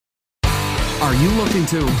Are you looking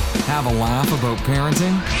to have a laugh about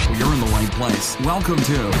parenting? Well, you're in the right place. Welcome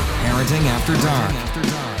to Parenting After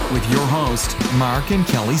Dark with your host, Mark and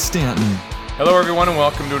Kelly Stanton. Hello, everyone, and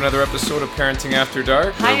welcome to another episode of Parenting After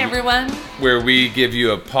Dark. Hi, everyone. Where we give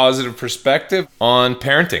you a positive perspective on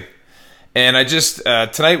parenting. And I just,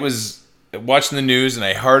 tonight was watching the news, and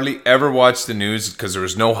I hardly ever watched the news because there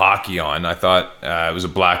was no hockey on. I thought it was a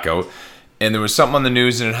blackout. And there was something on the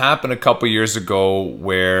news, and it happened a couple years ago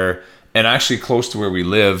where, and actually close to where we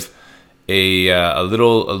live, a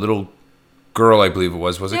little girl, I believe it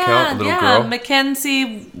was it, Kel? A little girl?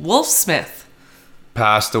 Mackenzie Wolfsmith.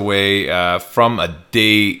 Passed away from a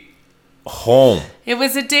day home. It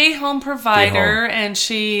was a day home provider, and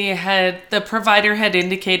the provider had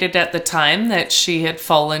indicated at the time that she had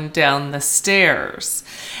fallen down the stairs.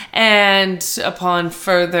 And upon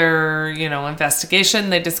further, investigation,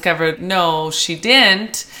 they discovered no, she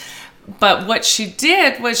didn't. But what she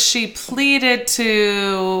did was she pleaded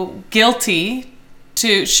guilty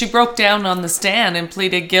to, she broke down on the stand and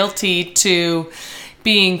pleaded guilty to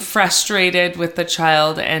being frustrated with the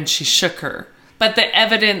child, and she shook her. But the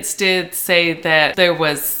evidence did say that there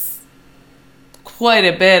was quite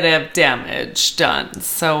a bit of damage done.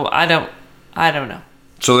 So I don't know.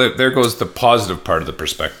 So there goes the positive part of the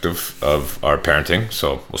perspective of our parenting.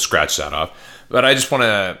 So we'll scratch that off. But I just want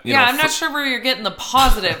to, I'm not sure where you're getting the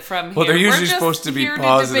positive from here. Well, they're usually supposed to be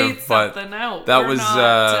positive, but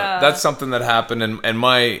that's something that happened, and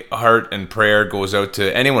my heart and prayer goes out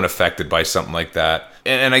to anyone affected by something like that.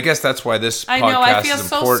 And I guess that's why this podcast is important. I feel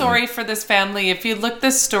so sorry for this family. If you look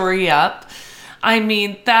this story up, I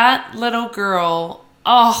mean, that little girl,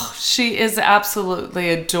 she is absolutely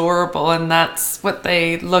adorable, and that's what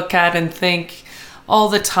they look at and think all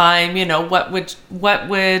the time. What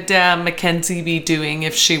would Mackenzie be doing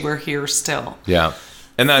if she were here still? Yeah.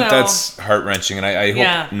 And that's heart-wrenching, and I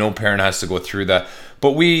hope no parent has to go through that.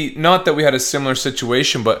 But not that we had a similar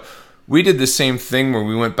situation, but we did the same thing where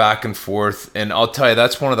we went back and forth, and I'll tell you,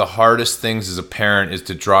 that's one of the hardest things as a parent, is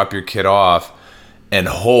to drop your kid off and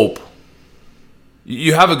hope.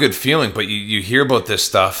 You have a good feeling, but you hear about this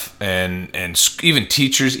stuff, and even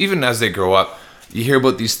teachers, even as they grow up, you hear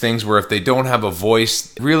about these things where if they don't have a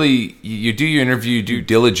voice, really, you do your interview due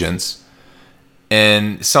diligence,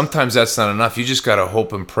 and sometimes that's not enough. You just got to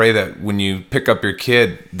hope and pray that when you pick up your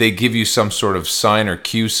kid, they give you some sort of sign or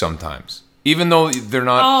cue sometimes, even though they're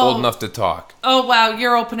not old enough to talk. Oh, wow.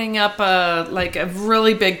 You're opening up a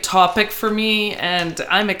really big topic for me, and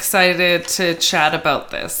I'm excited to chat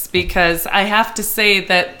about this, because I have to say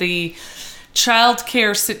that the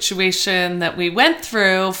childcare situation that we went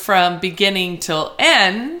through from beginning till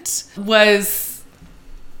end was,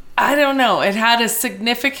 I don't know, it had a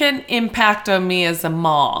significant impact on me as a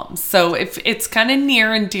mom. So it's kind of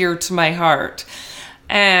near and dear to my heart.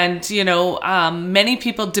 And, many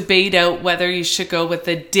people debate out whether you should go with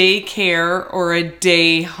a daycare or a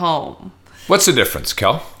day home. What's the difference,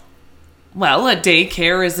 Kel? Well, a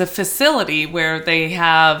daycare is a facility where they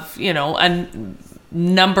have, a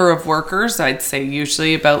number of workers. I'd say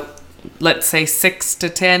usually about, let's say, 6 to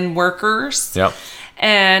 10 workers. Yeah.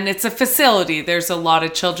 And it's a facility. There's a lot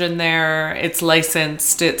of children there. It's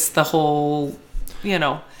licensed. It's the whole,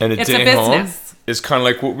 and it's a business. It's kind of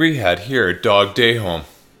like what we had here, a dog day home.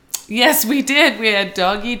 Yes, we did. We had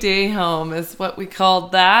doggy day home is what we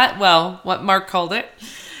called that. Well, what Mark called it.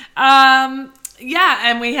 Yeah,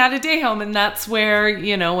 and we had a day home, and that's where,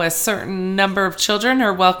 a certain number of children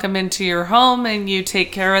are welcome into your home, and you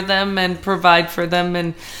take care of them and provide for them.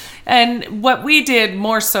 And what we did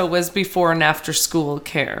more so was before and after school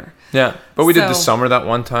care. Yeah, but we did the summer that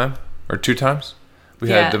one time, or 2 times? We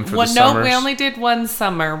had them for the summers. No, we only did one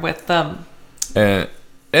summer with them. And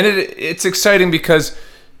it's exciting because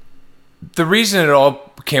the reason it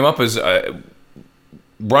all came up is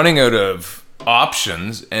running out of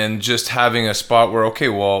options and just having a spot where, okay,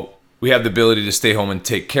 well, we have the ability to stay home and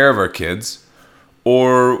take care of our kids,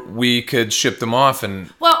 or we could ship them off.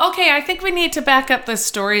 And I think we need to back up this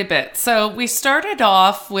story a bit. So we started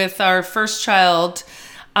off with our first child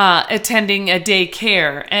attending a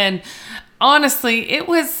daycare, and honestly, it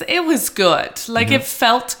was good. It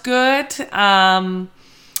felt good.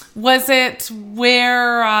 Was it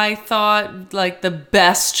where I thought the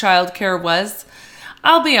best childcare was?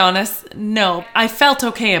 I'll be honest, no. I felt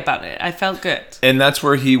okay about it. I felt good. And that's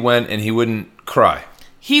where he went, and he wouldn't cry.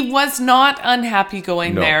 He was not unhappy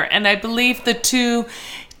going there. And I believe the 2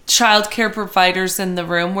 childcare providers in the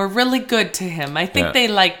room were really good to him. I think they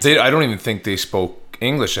liked him. I don't even think they spoke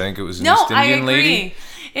English. I think it was an East Indian lady.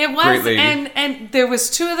 It was. Great lady. And there was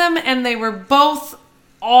 2 of them, and they were both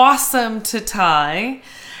awesome to tie.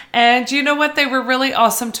 And you know what? They were really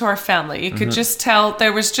awesome to our family. You could just tell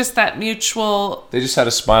there was just that mutual... They just had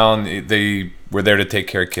a smile, and they were there to take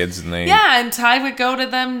care of kids. And and Ty would go to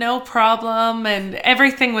them, no problem, and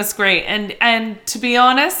everything was great. And to be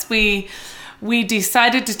honest, we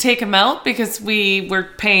decided to take him out because we were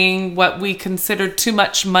paying what we considered too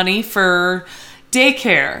much money for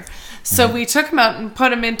daycare. So we took him out and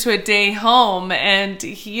put him into a day home, and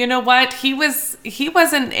you know what? He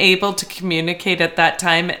wasn't able to communicate at that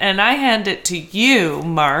time, and I hand it to you,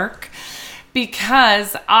 Mark,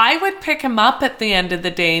 because I would pick him up at the end of the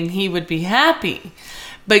day and he would be happy.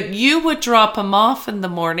 But you would drop him off in the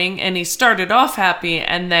morning and he started off happy,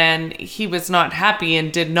 and then he was not happy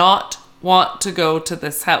and did not want to go to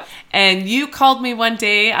this house. And you called me one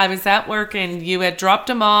day, I was at work, and you had dropped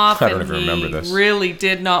him off. I don't even remember this. Really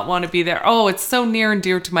did not want to be there. Oh, it's so near and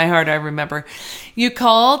dear to my heart, I remember. You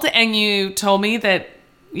called and you told me that,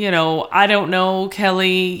 I don't know,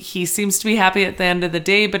 Kelly, he seems to be happy at the end of the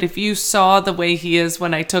day, but if you saw the way he is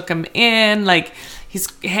when I took him in, like, he's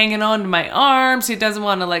hanging on to my arms, he doesn't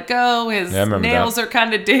want to let go, his nails are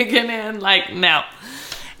kind of digging in, like, no.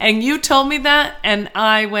 And you told me that, and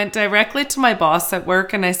I went directly to my boss at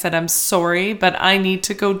work and I said, I'm sorry, but I need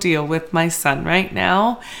to go deal with my son right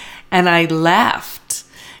now. And I left.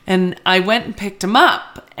 And I went and picked him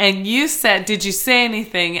up. And you said, did you say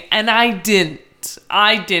anything? And I didn't.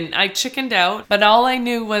 I chickened out. But all I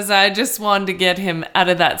knew was I just wanted to get him out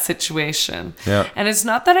of that situation. Yeah. And it's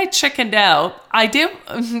not that I chickened out.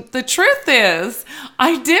 The truth is,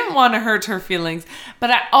 I didn't want to hurt her feelings. But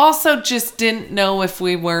I also just didn't know if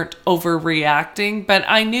we weren't overreacting. But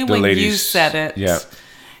I knew when you said it,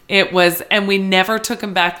 it was, and we never took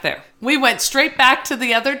him back there. We went straight back to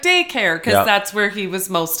the other daycare because that's where he was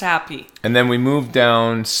most happy. And then we moved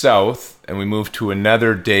down south and we moved to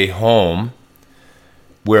another day home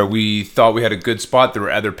where we thought we had a good spot. There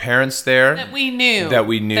were other parents there. That we knew.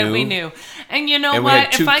 And you know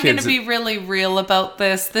what? If I'm going to be really real about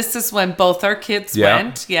this is when both our kids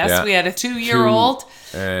went. Yes, we had a 2-year-old,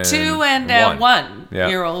 2 and a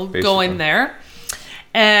 1-year-old going there.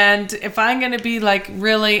 And if I'm going to be like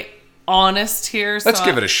really honest here. Let's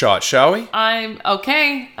give it a shot, shall we? I'm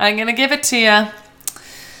going to give it to you.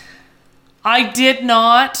 I did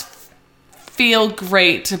not feel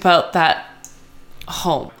great about that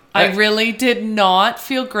home. I really did not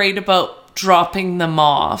feel great about dropping them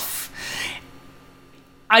off.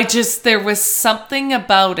 There was something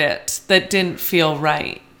about it that didn't feel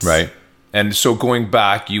right. Right. And so going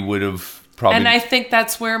back, you would have probably... And I think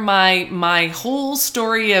that's where my whole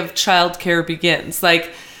story of childcare begins.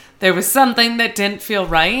 Like, there was something that didn't feel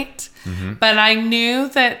right, but I knew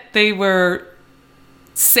that they were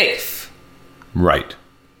safe. Right.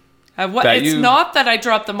 It's not that I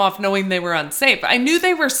dropped them off knowing they were unsafe. I knew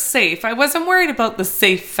they were safe. I wasn't worried about the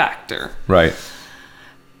safe factor. Right.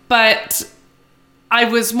 But I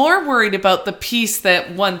was more worried about the piece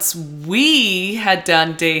that once we had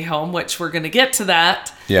done day home, which we're going to get to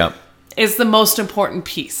that, is the most important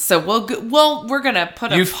piece. So we're going to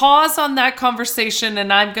put a pause on that conversation,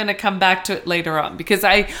 and I'm going to come back to it later on because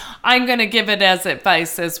I'm going to give it as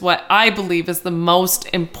advice as what I believe is the most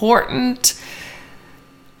important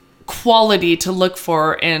quality to look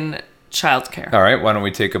for in childcare. All right, why don't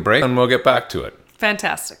we take a break and we'll get back to it.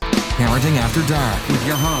 Fantastic. Parenting After Dark with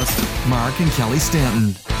your hosts, Mark and Kelly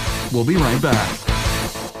Stanton. We'll be right back.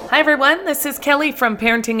 Hi everyone, this is Kelly from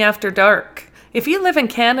Parenting After Dark. If you live in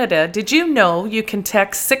Canada, did you know you can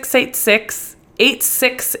text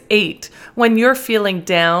 686-868 when you're feeling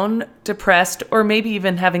down, depressed, or maybe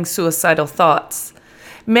even having suicidal thoughts?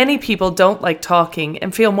 Many people don't like talking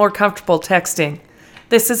and feel more comfortable texting.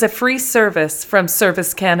 This is a free service from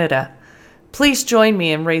Service Canada. Please join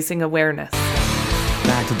me in raising awareness.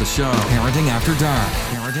 Back to the show, Parenting After Dark.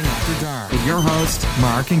 Parenting After Dark with your hosts,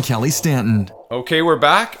 Mark and Kelly Stanton. Okay, we're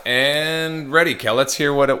back and ready, Kel. Let's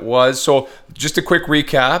hear what it was. So just a quick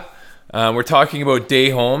recap. We're talking about day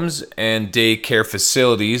homes and daycare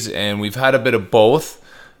facilities, and we've had a bit of both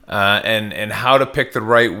and how to pick the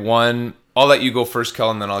right one. I'll let you go first, Kel,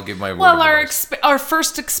 and then I'll give my word. Well, our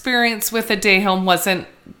first experience with a day home wasn't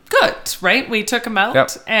good, right? We took them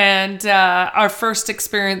out, and our first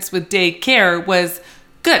experience with daycare was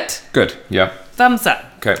good. Good, yeah. Thumbs up.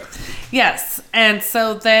 Okay. Yes, and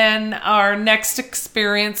so then our next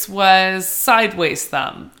experience was sideways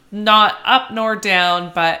thumb. Not up nor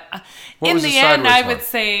down, but in the end, I would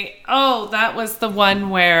say, that was the one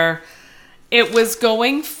where it was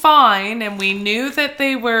going fine, and we knew that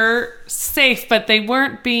they were safe, but they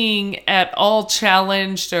weren't being at all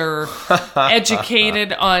challenged or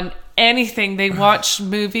educated on anything. They watched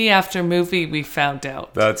movie after movie, we found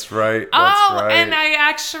out. That's right. And I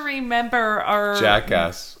actually remember our...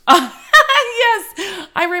 Jackass. Yes.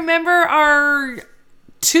 I remember our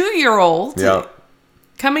 2-year-old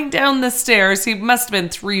coming down the stairs. He must have been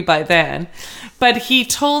 3 by then. But he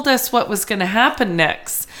told us what was going to happen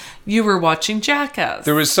next. You were watching Jackass.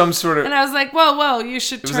 There was some sort of... And I was like, whoa, you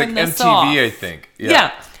should turn this MTV, off. I think.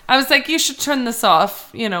 Yeah. I was like, you should turn this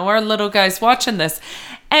off. You know, our little guy's watching this.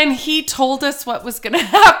 And he told us what was going to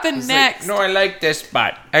happen next. Like, no, I like this,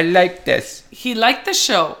 but I like this. He liked the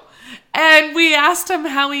show. And we asked him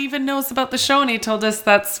how he even knows about the show. And he told us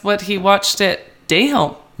that's what he watched at Day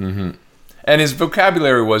Home. Mm-hmm. And his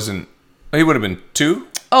vocabulary wasn't... He would have been 2?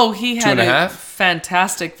 Oh, he had 2.5?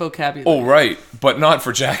 Fantastic vocabulary. Oh, right. But not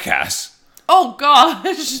for Jackass. Oh,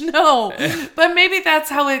 gosh, no. But maybe that's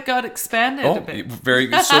how it got expanded a bit. Very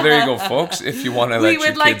good. So there you go, folks. If you want to let your kids... We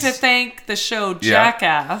would like to thank the show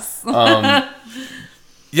Jackass. Yeah,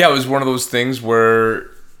 it was one of those things where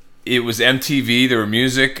it was MTV, there were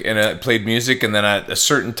music, and it played music, and then at a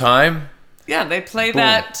certain time... Yeah, they play boom,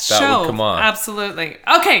 that show. That would come on. Absolutely.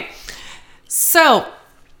 Okay, so...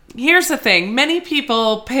 Here's the thing. Many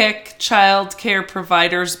people pick child care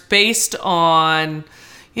providers based on,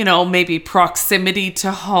 you know, maybe proximity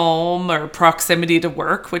to home or proximity to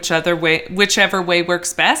work, whichever way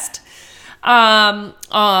works best. On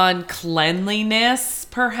cleanliness,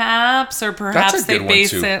 perhaps, or perhaps they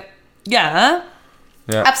base it. Yeah,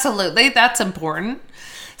 absolutely. That's important.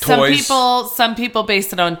 Toys. Some people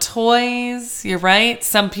base it on toys. You're right.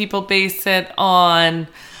 Some people base it on...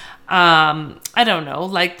 I don't know,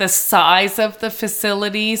 like the size of the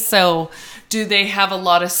facility. So do they have a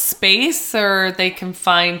lot of space or are they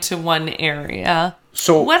confined to one area?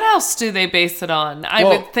 So what else do they base it on? I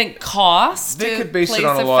would think cost. They could base it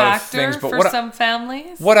on a lot of things, but for some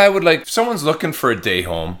families. What I would like, if someone's looking for a day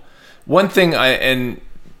home, one thing I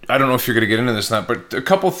don't know if you're going to get into this or not, but a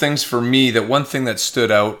couple things for me, one thing that stood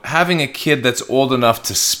out, having a kid that's old enough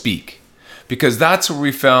to speak, because that's where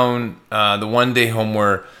we found the one day home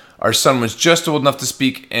where our son was just old enough to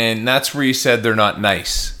speak, and that's where he said they're not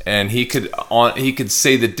nice, and he could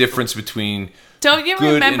say the difference between. Don't you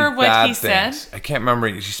remember what he said? I can't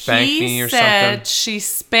remember. She spanked me or something. He said she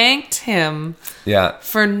spanked him. Yeah.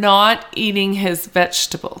 For not eating his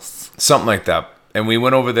vegetables. Something like that. And we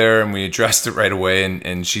went over there and we addressed it right away,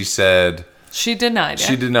 and she said she denied it.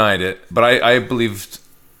 She denied it, but I believed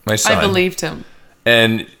my son. I believed him.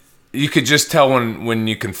 And you could just tell when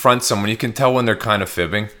you confront someone, you can tell when they're kind of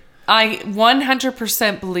fibbing. I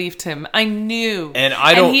 100% believed him. I knew. And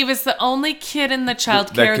he was the only kid in the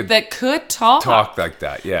child care that could talk. Talk like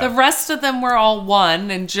that, yeah. The rest of them were all one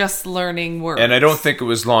and just learning words. And I don't think it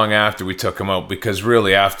was long after we took him out, because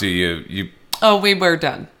really after you Oh, we were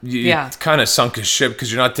done. You kind of sunk his ship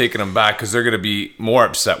because you're not taking them back because they're going to be more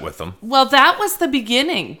upset with them. Well, that was the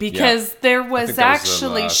beginning because there was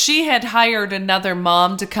actually, she had hired another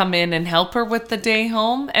mom to come in and help her with the day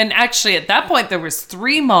home. And actually at that point there was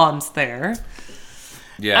 3 moms there.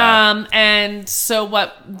 Yeah. And so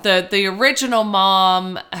what the original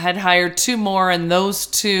mom had hired 2 more, and those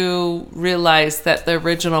 2 realized that the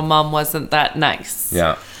original mom wasn't that nice.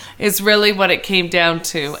 Yeah. Is really what it came down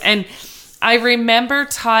to. And I remember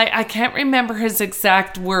I can't remember his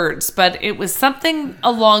exact words, but it was something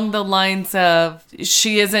along the lines of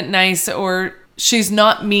she isn't nice or she's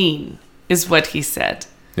not mean is what he said.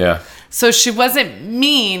 Yeah. So she wasn't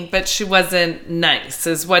mean, but she wasn't nice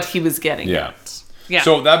is what he was getting at. Yeah.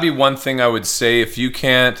 So that'd be one thing I would say. If your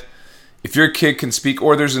kid can speak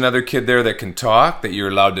or there's another kid there that can talk, that you're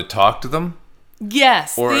allowed to talk to them.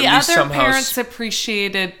 Yes, or the other parents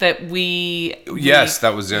appreciated that we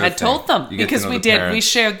that was the other had thing. Told them because we did. Parents. We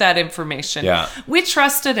shared that information. Yeah. We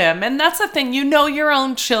trusted him, and that's the thing. You know your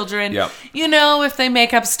own children. Yep. You know if they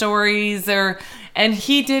make up stories and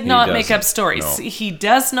he did not make up stories. No. He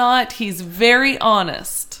does not. He's very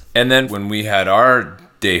honest. And then when we had our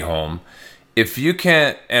day home, if you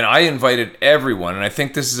can't, and I invited everyone, and I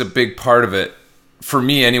think this is a big part of it for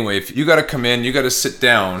me anyway. If you got to come in, you got to sit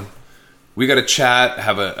down. We got to chat,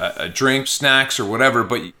 have a drink, snacks, or whatever.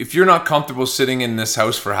 But if you're not comfortable sitting in this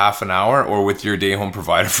house for half an hour or with your day home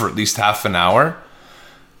provider for at least half an hour,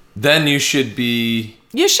 then you should be...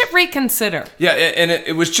 You should reconsider. Yeah, and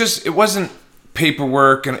it wasn't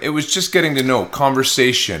paperwork, and it was just getting to know,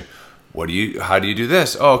 conversation. How do you do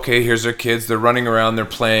this? Oh, okay, here's our kids. They're running around, they're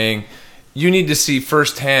playing. You need to see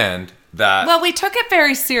firsthand that... Well, we took it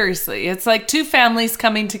very seriously. It's like 2 families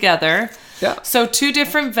coming together. Yeah. So 2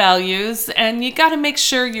 different values, and you got to make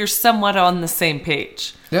sure you're somewhat on the same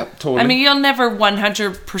page. Yeah, totally. I mean, you'll never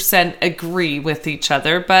 100% agree with each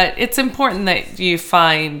other, but it's important that you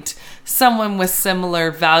find someone with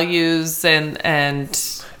similar values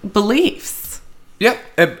and beliefs. Yeah,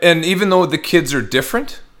 and even though the kids are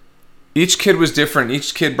different, each kid was different.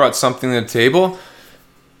 Each kid brought something to the table.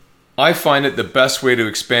 I find it the best way to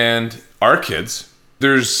expand our kids.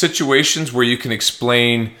 There's situations where you can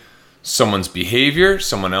explain someone's behavior,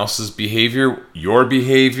 someone else's behavior, your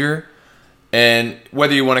behavior. And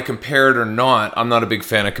whether you want to compare it or not, I'm not a big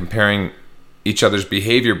fan of comparing each other's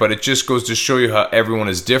behavior, but it just goes to show you how everyone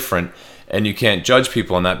is different, and you can't judge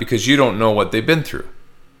people on that because you don't know what they've been through.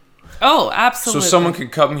 Oh, absolutely. So someone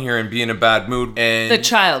could come here and be in a bad mood, and the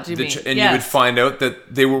child, you mean? And you would find out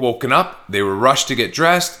that they were woken up, they were rushed to get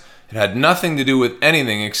dressed. It had nothing to do with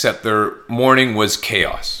anything except their morning was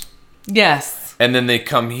chaos. Yes. And then they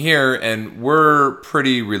come here and we're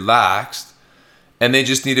pretty relaxed, and they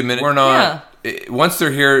just need a minute. We're not. Yeah. Once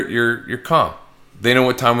they're here, you're calm. They know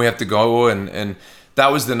what time we have to go, and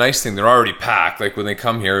that was the nice thing. They're already packed. Like when they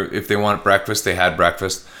come here, if they want breakfast, they had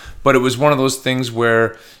breakfast. But it was one of those things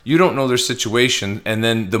where you don't know their situation, and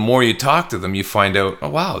then the more you talk to them, you find out, oh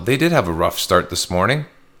wow, they did have a rough start this morning.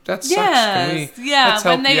 That sucks. Yes.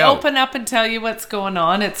 When they open up and tell you what's going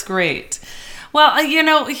on, it's great. Well,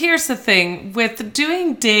 here's the thing. With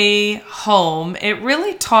doing day home, it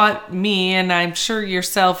really taught me, and I'm sure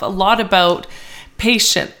yourself, a lot about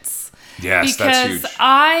patience. Yes, that's huge. Because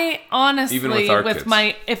I honestly, even with our kids.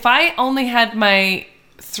 if I only had my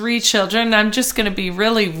 3 children, I'm just going to be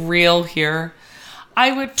really real here,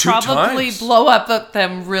 I would probably blow up at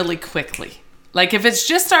them really quickly. Like if it's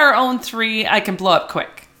just our own 3, I can blow up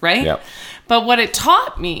quick, right? Yep. But what it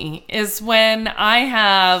taught me is when I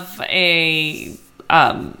have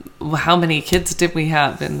how many kids did we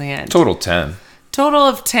have in the end? Total 10. Total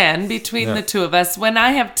of 10 between the 2 of us. When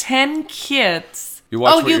I have 10 kids, you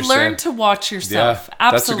learn to watch yourself. Yeah,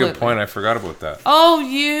 absolutely. That's a good point. I forgot about that. Oh,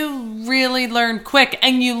 you really learn quick.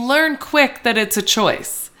 And you learn quick that it's a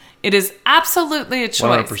choice. It is absolutely a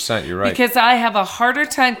choice. 100%, you're right. Because I have a harder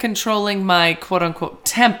time controlling my quote-unquote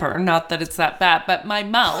temper. Not that it's that bad, but my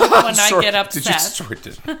mouth when I get upset. Did you sort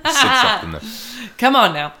of say something there? Come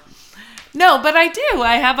on now. No, but I do.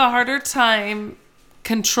 I have a harder time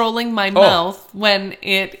controlling my mouth when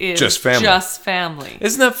it is just family.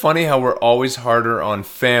 Isn't that funny how we're always harder on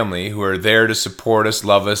family who are there to support us,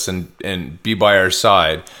 love us, and be by our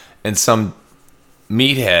side, and some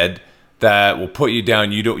meathead that will put you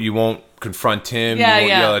down. You won't confront him. You won't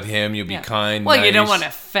yell at him. You'll be kind. Well, nice. You don't want to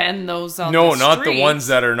offend those on the street. No, not the ones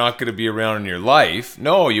that are not going to be around in your life.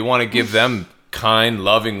 No, you want to give them kind,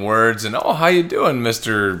 loving words and how you doing,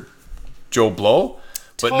 Mr. Joe Blow?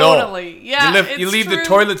 But totally. No, yeah, you leave the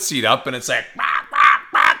toilet seat up and it's like.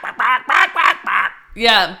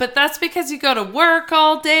 Yeah, but that's because you go to work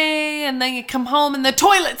all day and then you come home and the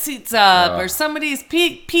toilet seat's up or somebody's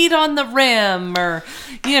peed on the rim or,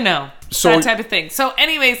 that type of thing. So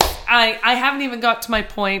anyways, I haven't even got to my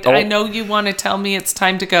point. I know you want to tell me it's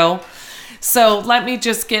time to go. So let me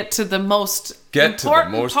just get to the most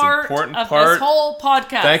important part of this whole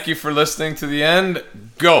podcast. Thank you for listening to the end.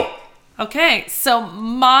 Go. Okay, so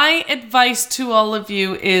my advice to all of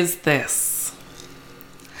you is this.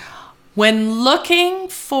 When looking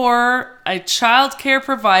for a child care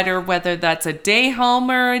provider, whether that's a day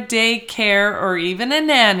home or a daycare or even a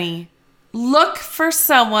nanny, look for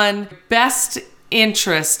someone best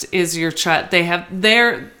interest is your child. They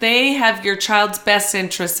have your child's best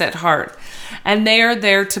interests at heart, and they are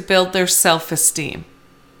there to build their self-esteem.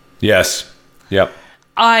 Yes. Yep.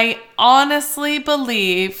 I honestly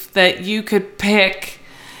believe that you could pick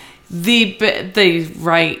the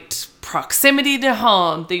right proximity to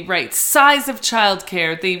home, the right size of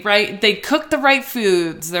childcare, they cook the right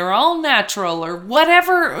foods, they're all natural or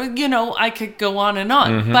whatever, I could go on and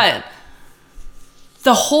on. Mm-hmm. But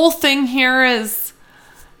the whole thing here is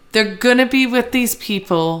they're going to be with these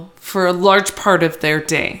people for a large part of their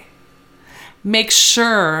day. Make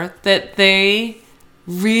sure that they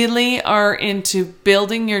really are into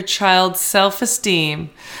building your child's self-esteem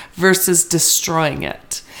versus destroying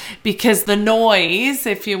it. Because the noise,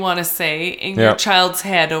 if you want to say, in your child's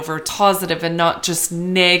head over positive and not just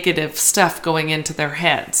negative stuff going into their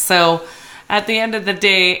head. So at the end of the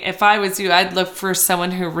day, if I was you, I'd look for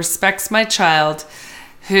someone who respects my child,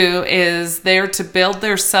 who is there to build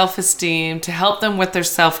their self-esteem, to help them with their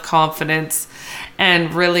self-confidence,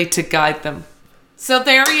 and really to guide them. So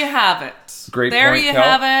there you have it. Great there point, you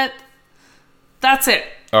Cal. have it. That's it.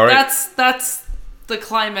 All right. That's the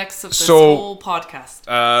climax of this whole podcast.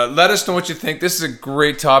 Let us know what you think. This is a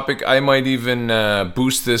great topic. I might even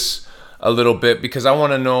boost this a little bit because I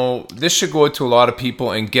want to know. This should go out to a lot of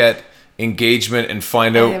people and get engagement and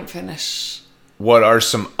find out. I didn't finish. What are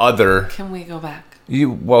some other? Can we go back?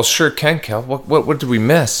 Well, sure can, Kel. What did we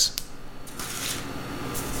miss?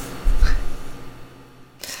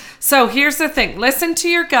 So here's the thing. Listen to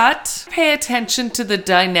your gut. Pay attention to the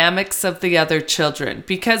dynamics of the other children,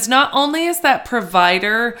 because not only is that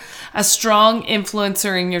provider a strong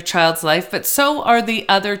influencer in your child's life, but so are the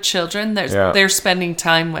other children that they're spending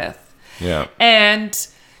time with. Yeah. And,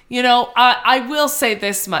 you know, I will say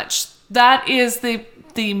this much. That is the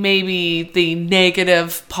maybe the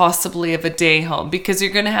negative possibly of a day home, because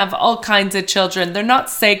you're going to have all kinds of children. They're not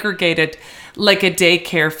segregated like a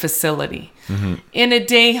daycare facility. Mm-hmm. In a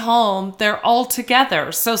day home, they're all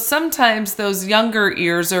together. So sometimes those younger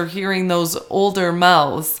ears are hearing those older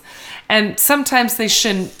mouths, and sometimes they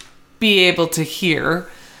shouldn't be able to hear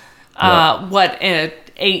what an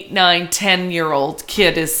 8, 9, 10-year-old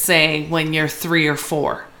kid is saying when you're 3 or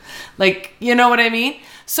 4. Like, you know what I mean?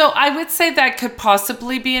 So I would say that could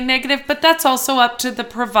possibly be a negative, but that's also up to the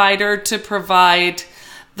provider to provide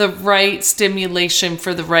the right stimulation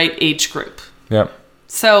for the right age group. Yeah.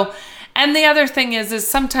 So, and the other thing is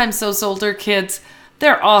sometimes those older kids,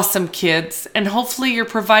 they're awesome kids, and hopefully your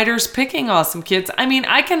provider's picking awesome kids. I mean,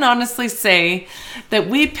 I can honestly say that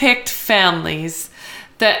we picked families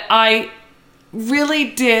that I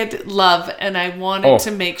really did love, and I wanted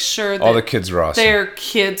to make sure that all the kids were awesome. Their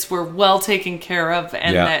kids were well taken care of,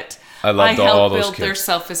 and that I loved all those build kids. Their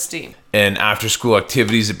self-esteem. And after school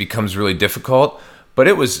activities, it becomes really difficult, but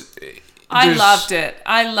it was. I loved it.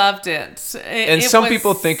 And some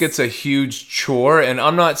people think it's a huge chore, and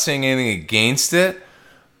I'm not saying anything against it,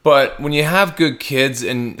 but when you have good kids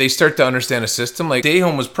and they start to understand a system, like day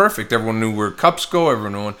home was perfect. Everyone knew where cups go.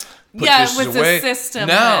 Everyone put dishes away. It was a system.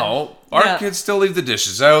 Now, our kids still leave the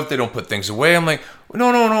dishes out. They don't put things away. I'm like,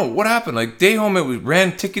 no. What happened? Like day home, it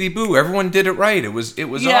ran tickety-boo. Everyone did it right. It was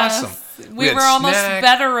awesome. We were almost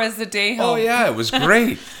better as a day home. Oh, yeah. It was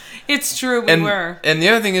great. It's true, we were. And the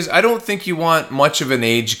other thing is, I don't think you want much of an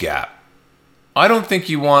age gap. I don't think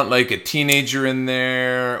you want like a teenager in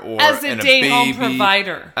there or as a day home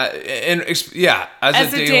provider.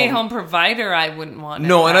 As a day home provider, I wouldn't want it.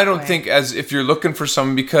 No, and I don't think as if you're looking for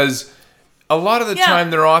someone, because a lot of the time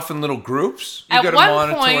they're off in little groups. You At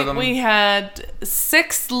one point, we had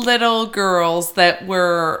 6 little girls that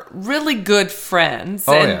were really good friends,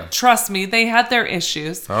 trust me, they had their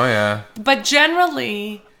issues. Oh yeah. But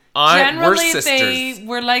generally they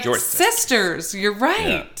were like sisters. You're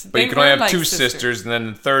right. Yeah. But you can only have 2 sisters, and then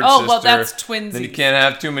the third sister. Oh, well, that's twinsy. Then you can't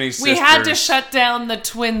have too many sisters. We had to shut down the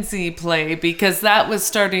twinsy play because that was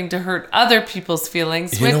starting to hurt other people's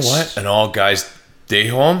feelings. You know what? An all guys day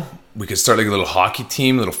home. We could start like a little hockey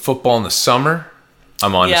team, a little football in the summer.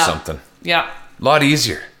 I'm on to something. Yeah. A lot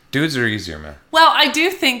easier. Dudes are easier, man. Well, I do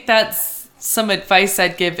think that's some advice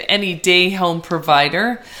I'd give any day home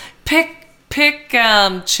provider. Pick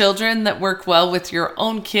children that work well with your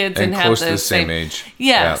own kids and have close to the same age.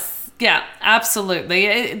 Yes. Yeah,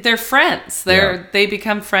 absolutely. They're friends. They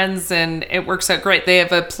become friends, and it works out great. They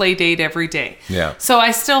have a play date every day. Yeah. So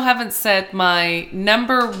I still haven't said my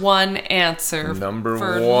number 1 answer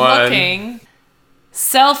for looking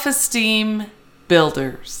self-esteem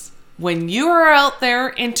builders. When you are out there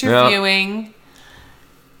interviewing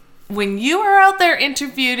any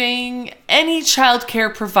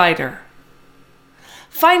childcare provider,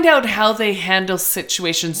 find out how they handle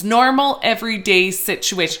situations, normal, everyday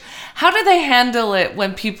situations. How do they handle it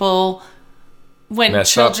when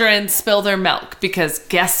children spill their milk? Because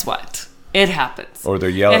guess what? It happens. Or they're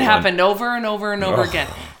yelling. It happened over and over and over again.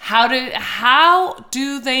 How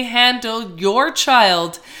do they handle your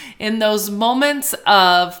child in those moments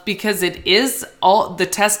because it is the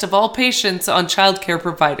test of all patience on childcare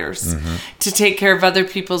providers to take care of other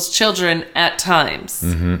people's children at times.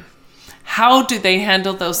 Mm-hmm. How do they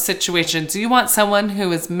handle those situations? You want someone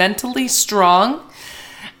who is mentally strong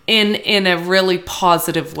in a really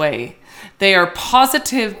positive way. They are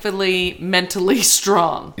positively mentally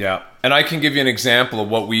strong. Yeah. And I can give you an example of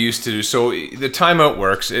what we used to do. So the timeout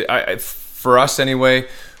works. For us anyway,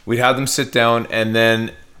 we'd have them sit down, and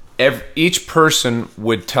then each person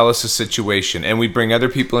would tell us a situation. And we'd bring other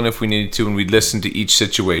people in if we needed to, and we'd listen to each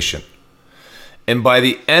situation. And by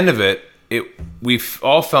the end of it, we've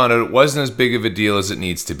all found out it wasn't as big of a deal as it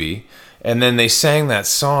needs to be. And then they sang that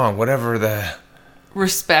song, whatever the...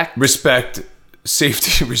 Respect,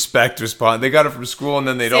 safety, respect, response. They got it from school, and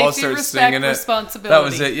then they'd all start singing it. Responsibility. That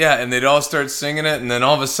was it, yeah. And they'd all start singing it, and then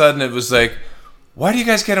all of a sudden it was like, why do you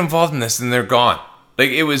guys get involved in this? And they're gone.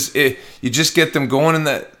 Like you just get them going in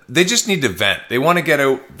that they just need to vent. They want to get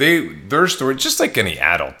out their story just like any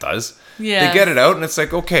adult does. Yeah. They get it out and it's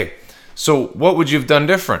like, okay, so what would you have done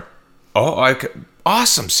different? Oh,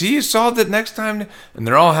 awesome. See, you solved it next time. And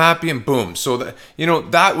they're all happy and boom. So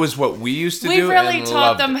that was what we used to do. We really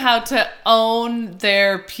taught them how to own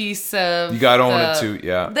their piece of. You got to own it too.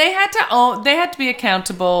 Yeah. They had to be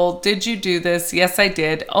accountable. Did you do this? Yes, I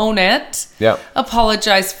did. Own it. Yeah.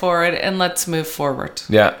 Apologize for it and let's move forward.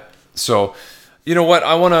 Yeah. So, you know what?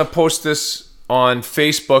 I want to post this on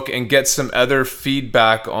Facebook and get some other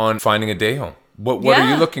feedback on finding a day home. What are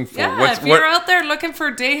you looking for? Yeah, if you're out there looking for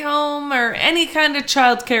a day home or any kind of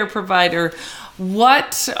childcare provider,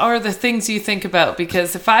 what are the things you think about?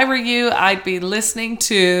 Because if I were you, I'd be listening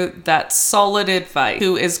to that solid advice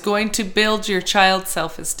who is going to build your child's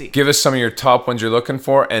self-esteem. Give us some of your top ones you're looking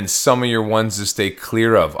for and some of your ones to stay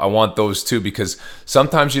clear of. I want those too, because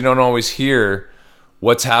sometimes you don't always hear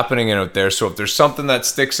what's happening out there. So if there's something that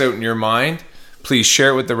sticks out in your mind, please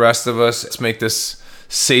share it with the rest of us. Let's make this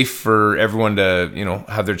safe for everyone to,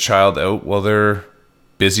 have their child out while they're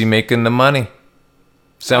busy making the money.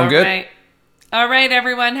 Sound good? All right,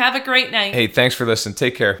 everyone. Have a great night. Hey, thanks for listening.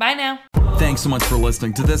 Take care. Bye now. Thanks so much for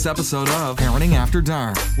listening to this episode of Parenting After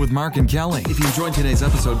Dark with Mark and Kelly. If you enjoyed today's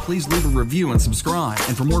episode, please leave a review and subscribe.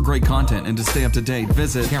 And for more great content and to stay up to date,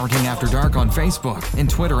 visit Parenting After Dark on Facebook and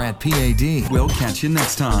Twitter @PAD. We'll catch you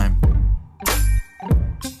next time.